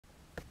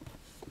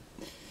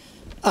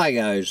Hi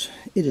guys,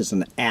 it is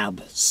an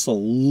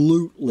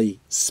absolutely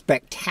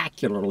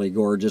spectacularly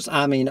gorgeous,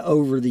 I mean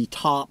over the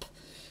top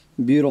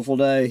beautiful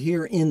day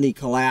here in the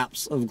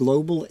collapse of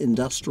global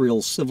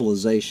industrial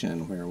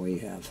civilization, where we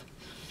have,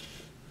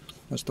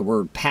 what's the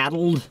word,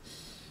 paddled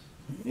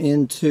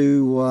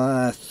into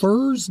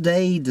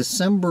Thursday,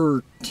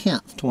 December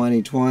 10th,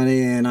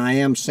 2020, and I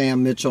am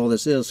Sam Mitchell.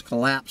 This is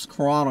Collapse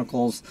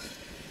Chronicles,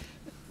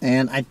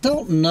 and I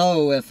don't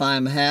know if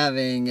I'm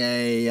having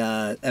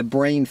a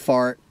brain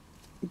fart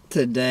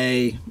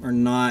today or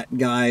not,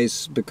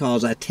 guys,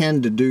 because I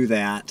tend to do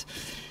that.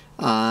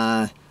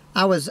 I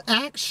was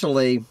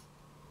actually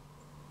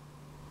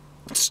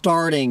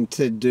starting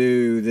to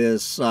do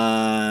this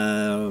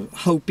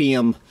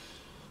hopium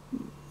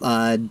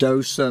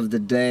dose of the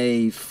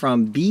day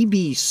from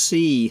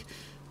BBC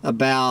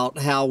about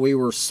how we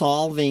were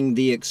solving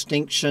the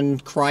extinction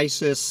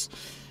crisis.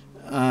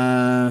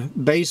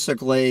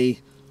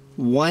 Basically,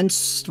 one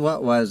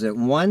step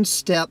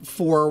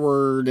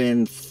forward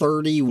and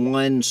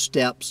 31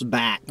 steps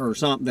back or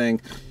something.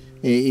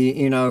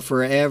 You know,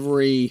 for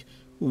every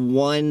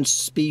one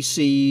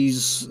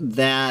species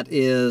that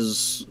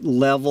is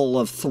level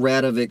of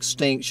threat of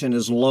extinction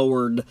is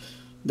lowered,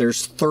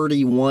 there's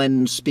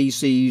 31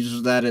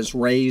 species that is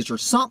raised, or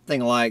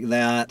something like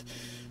that.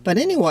 But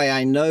anyway,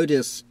 I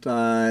noticed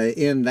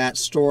in that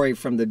story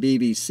from the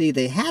BBC,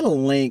 they had a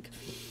link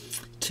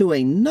to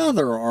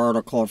another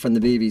article from the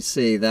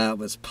BBC that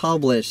was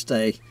published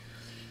a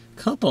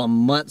couple of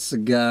months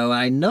ago.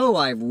 I know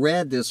I've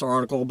read this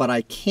article, but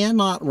I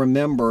cannot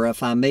remember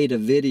if I made a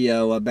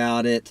video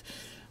about it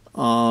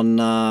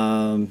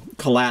on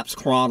Collapse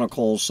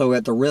Chronicles. So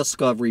at the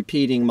risk of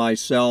repeating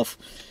myself,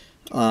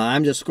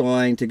 I'm just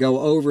going to go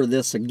over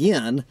this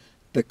again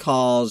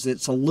because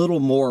it's a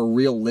little more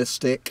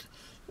realistic,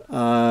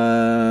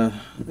 not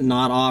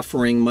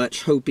offering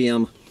much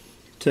hopium.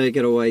 Take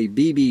it away,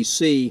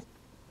 BBC.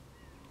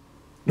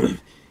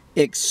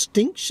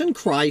 Extinction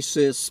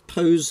crisis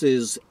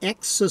poses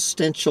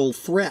existential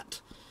threat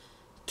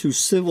to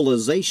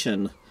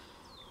civilization.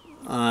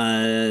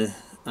 I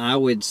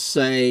would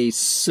say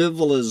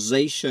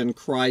civilization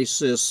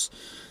crisis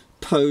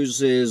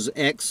poses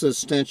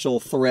existential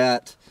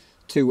threat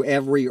to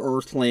every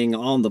earthling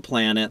on the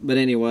planet. But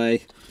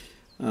anyway,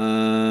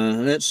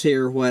 let's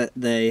hear what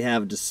they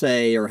have to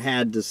say, or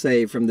had to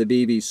say, from the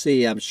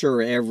BBC. I'm sure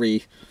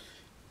every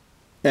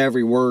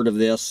word of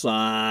this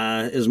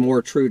is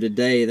more true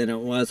today than it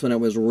was when it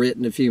was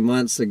written a few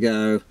months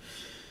ago.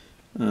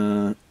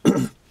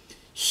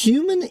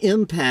 Human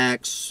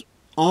impacts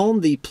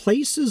on the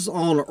places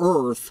on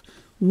Earth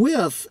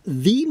with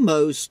the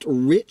most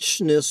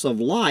richness of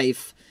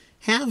life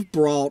have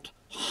brought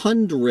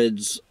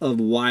hundreds of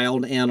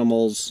wild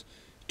animals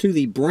to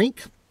the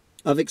brink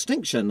of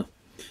extinction.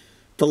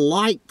 The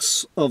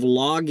likes of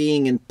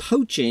logging and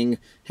poaching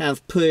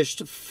have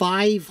pushed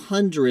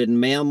 500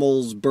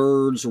 mammals,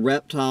 birds,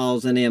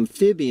 reptiles, and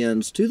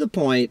amphibians to the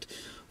point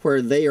where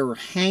they are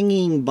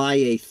hanging by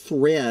a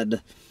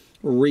thread,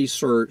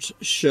 research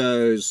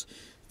shows.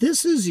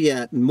 This is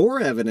yet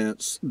more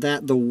evidence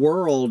that the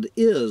world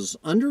is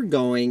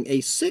undergoing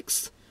a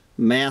sixth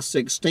mass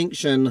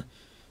extinction.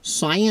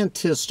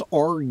 Scientists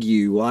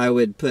argue, I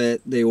would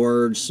put the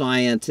word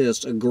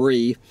scientists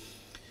agree.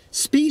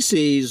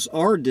 Species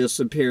are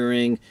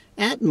disappearing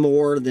at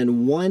more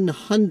than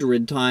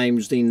 100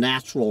 times the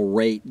natural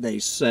rate, they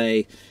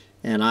say.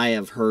 And I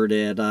have heard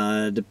it,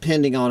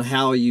 depending on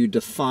how you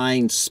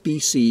define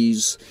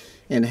species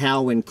and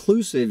how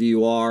inclusive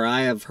you are,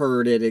 I have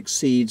heard it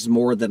exceeds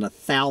more than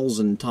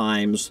 1,000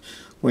 times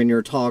when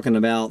you're talking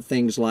about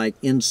things like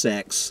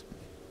insects.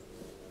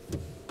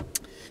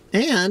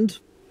 And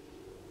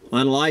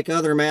unlike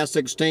other mass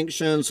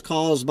extinctions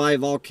caused by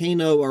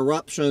volcano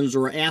eruptions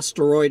or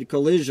asteroid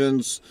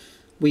collisions,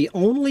 we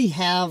only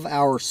have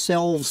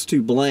ourselves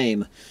to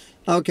blame.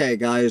 Okay,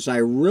 guys, I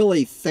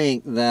really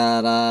think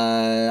that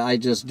I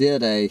just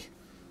did a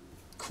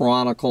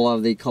chronicle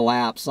of the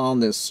collapse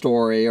on this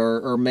story,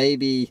 or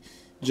maybe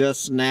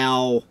just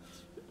now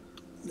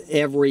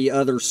every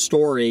other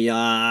story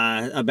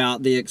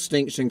about the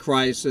extinction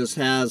crisis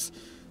has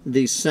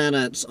the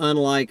sentence,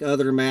 unlike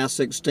other mass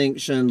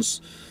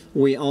extinctions,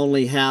 we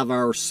only have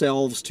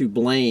ourselves to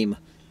blame.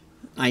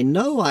 I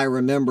know I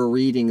remember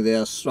reading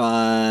this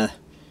in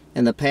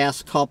the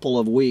past couple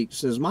of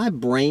weeks. Has my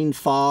brain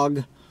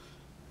fog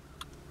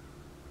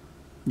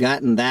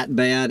gotten that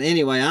bad?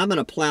 Anyway, I'm going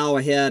to plow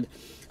ahead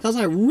because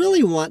I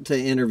really want to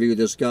interview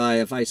this guy.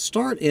 If I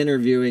start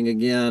interviewing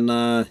again,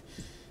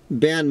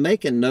 Ben,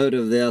 make a note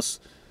of this.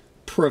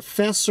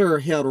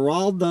 Professor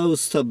Geraldo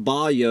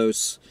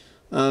Ceballos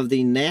of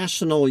the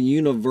National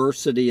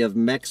University of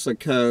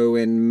Mexico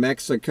in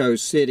Mexico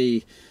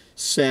City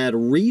said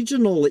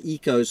regional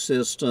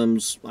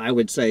ecosystems, I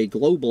would say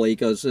global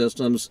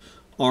ecosystems,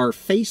 are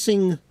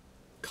facing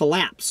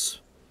collapse.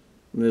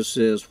 This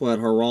is what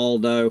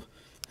Geraldo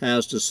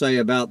has to say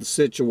about the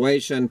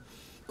situation.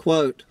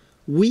 Quote,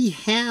 "We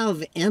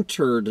have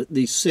entered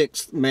the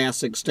sixth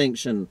mass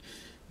extinction.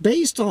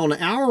 based on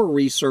our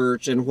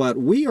research and what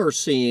we are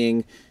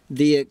seeing,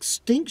 the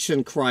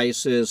extinction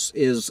crisis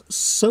is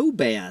so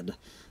bad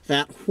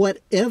that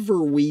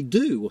whatever we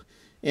do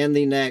in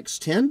the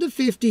next 10 to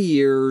 50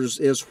 years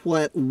is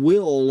what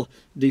will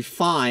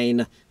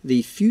define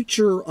the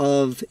future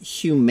of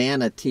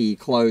humanity,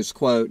 close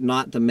quote,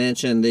 not to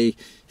mention the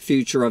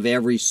future of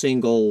every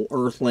single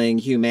earthling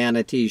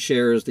humanity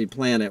shares the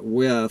planet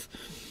with.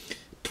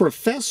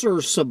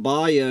 Professor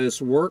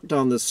Ceballos worked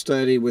on the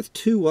study with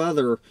two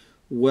other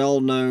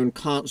well-known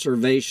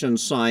conservation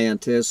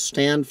scientists,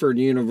 Stanford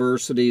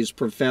University's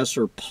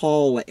Professor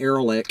Paul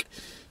Ehrlich,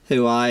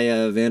 who I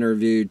have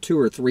interviewed 2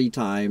 or 3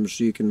 times.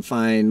 You can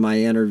find my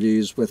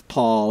interviews with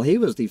Paul. He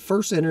was the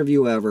first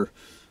interview ever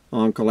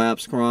on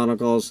Collapse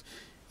Chronicles.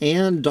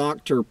 And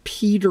Dr.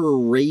 Peter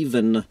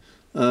Raven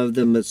of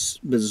the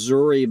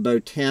Missouri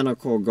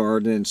Botanical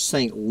Garden in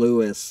St.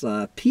 Louis.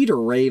 Peter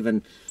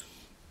Raven,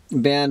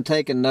 Ben,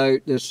 take a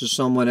note. This is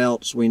someone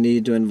else we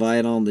need to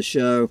invite on the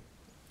show.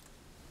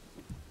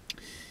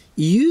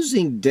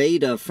 Using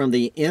data from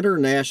the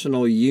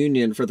International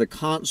Union for the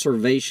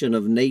Conservation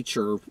of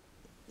Nature,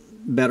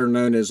 better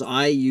known as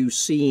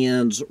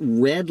IUCN's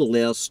Red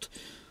List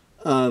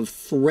of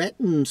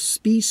threatened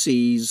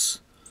species,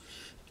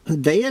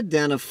 they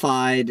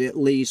identified at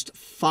least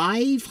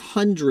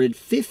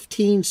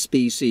 515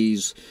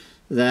 species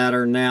that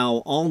are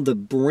now on the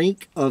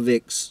brink of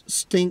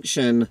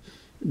extinction,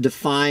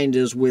 defined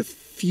as with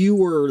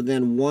fewer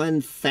than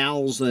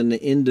 1,000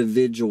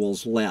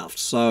 individuals left.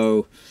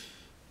 So,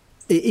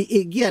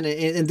 again,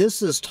 and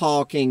this is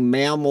talking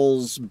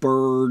mammals,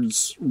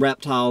 birds,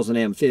 reptiles, and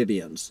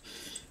amphibians.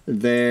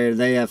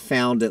 They have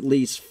found at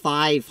least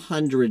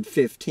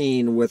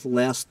 515 with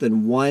less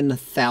than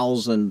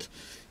 1,000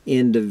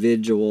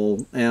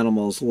 individual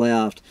animals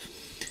left.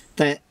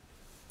 The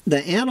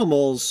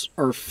animals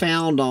are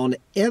found on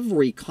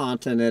every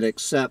continent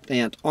except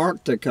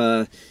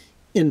Antarctica,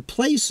 in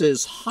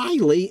places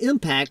highly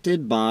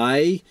impacted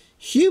by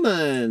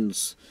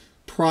humans,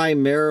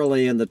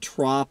 primarily in the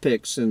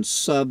tropics and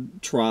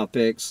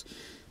subtropics.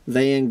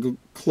 They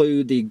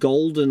include the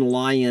golden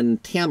lion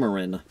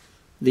tamarin,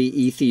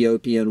 the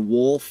Ethiopian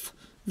wolf,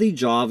 the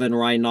Javan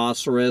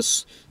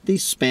rhinoceros, the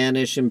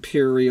Spanish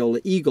imperial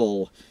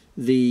eagle,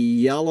 the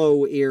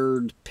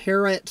yellow-eared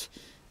parrot,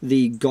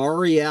 the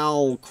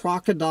gharial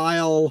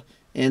crocodile,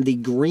 and the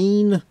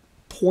green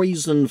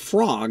poison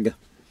frog.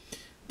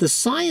 The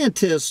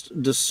scientists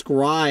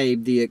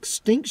describe the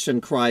extinction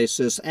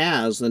crisis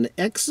as an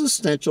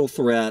existential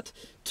threat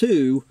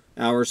to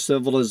our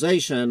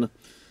civilization,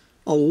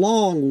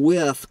 along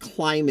with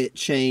climate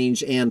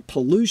change and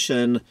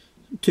pollution,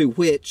 to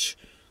which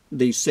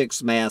the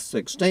sixth mass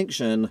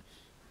extinction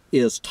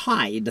is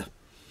tied.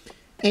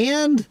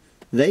 And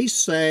they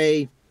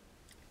say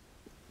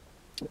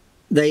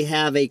they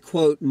have a,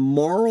 quote,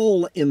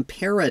 moral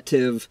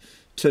imperative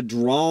to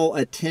draw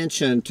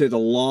attention to the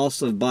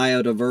loss of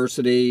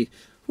biodiversity,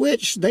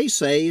 which they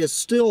say is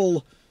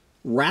still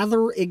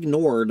rather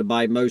ignored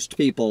by most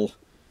people.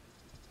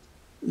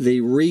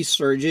 The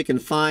research, you can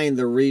find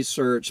the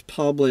research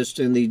published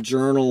in the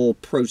journal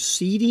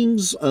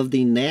Proceedings of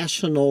the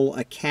National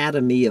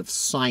Academy of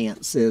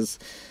Sciences.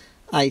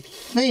 I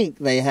think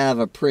they have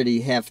a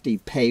pretty hefty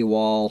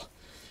paywall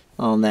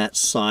on that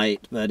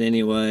site, but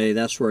anyway,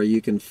 that's where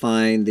you can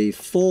find the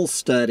full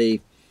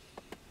study.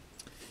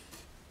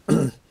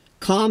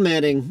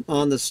 Commenting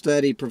on the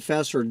study,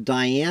 Professor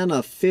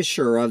Diana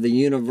Fisher of the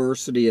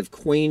University of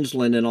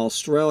Queensland in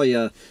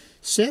Australia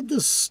said the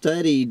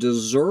study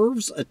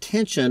deserves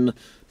attention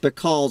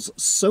because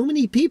so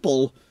many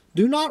people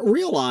do not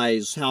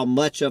realize how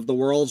much of the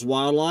world's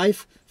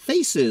wildlife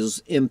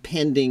faces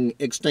impending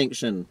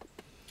extinction.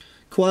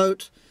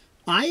 Quote,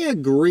 I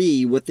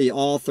agree with the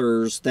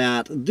authors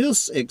that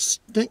this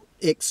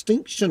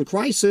extinction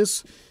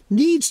crisis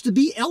needs to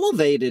be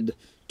elevated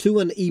to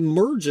an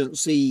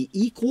emergency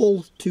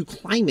equal to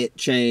climate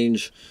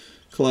change,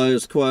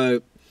 close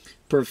quote.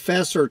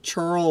 Professor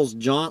Charles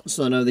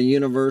Johnson of the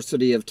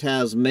University of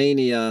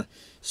Tasmania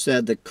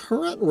said the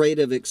current rate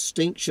of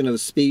extinction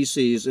of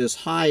species is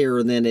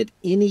higher than at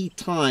any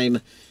time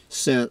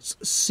since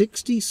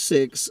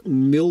 66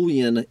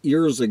 million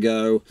years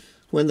ago,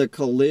 when the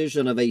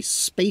collision of a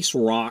space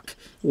rock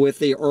with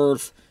the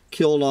Earth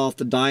killed off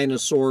the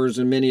dinosaurs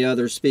and many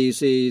other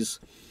species.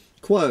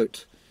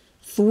 Quote,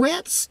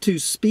 threats to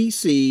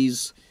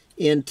species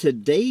in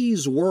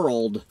today's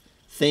world,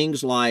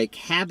 things like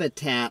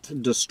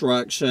habitat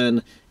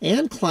destruction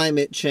and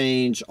climate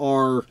change,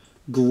 are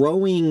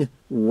growing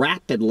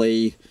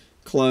rapidly,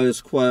 close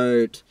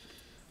quote,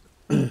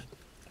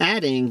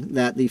 adding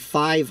that the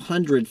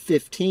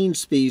 515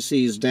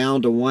 species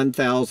down to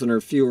 1,000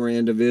 or fewer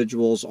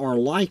individuals are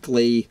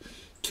likely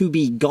to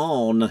be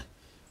gone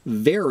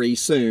very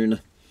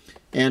soon.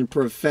 And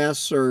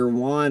Professor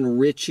Juan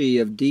Ritchie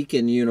of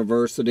Deakin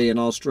University in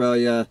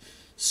Australia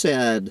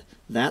said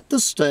that the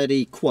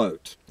study,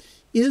 quote,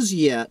 is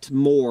yet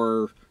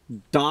more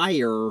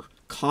dire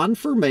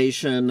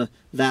confirmation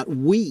that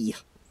we,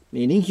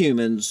 meaning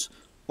humans,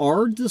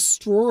 are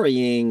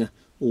destroying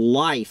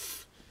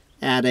life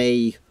at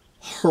a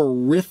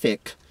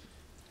horrific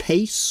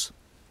pace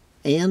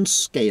and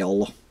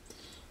scale.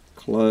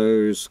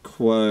 Close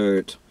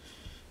quote.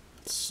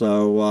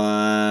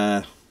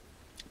 So,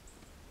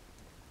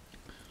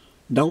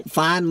 don't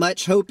find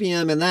much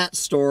hopium in that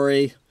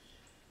story.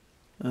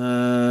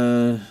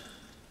 If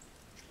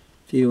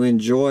you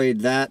enjoyed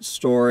that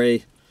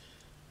story,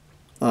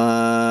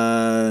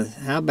 how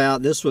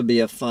about this would be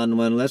a fun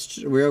one.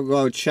 We'll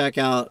go check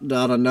out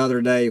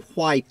another day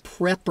why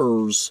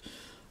preppers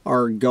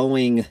are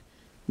going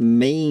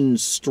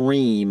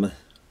mainstream.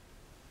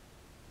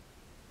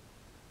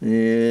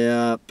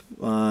 Yep.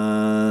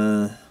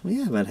 We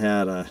haven't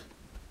had a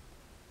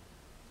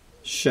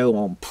show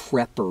on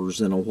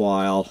preppers in a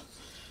while.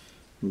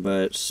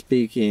 But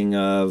speaking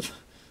of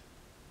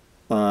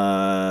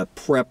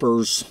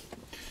preppers,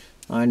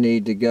 I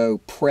need to go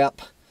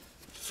prep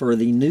for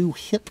the new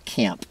hip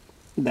camp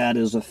that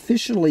is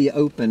officially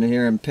open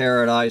here in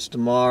Paradise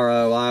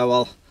tomorrow. I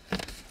will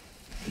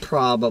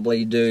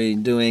probably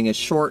doing a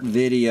short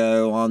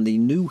video on the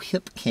new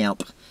hip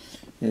camp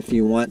if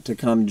you want to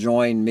come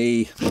join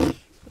me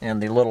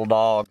and the little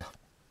dog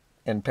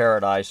in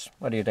Paradise.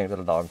 What do you think,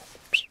 little dog?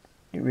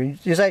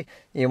 You say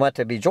you want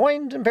to be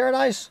joined in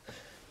Paradise?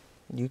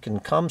 You can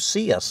come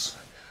see us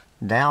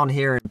down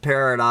here in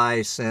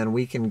Paradise and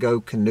we can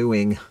go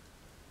canoeing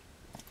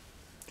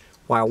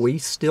while we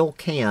still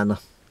can.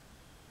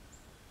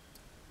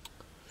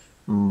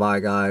 Bye,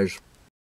 guys.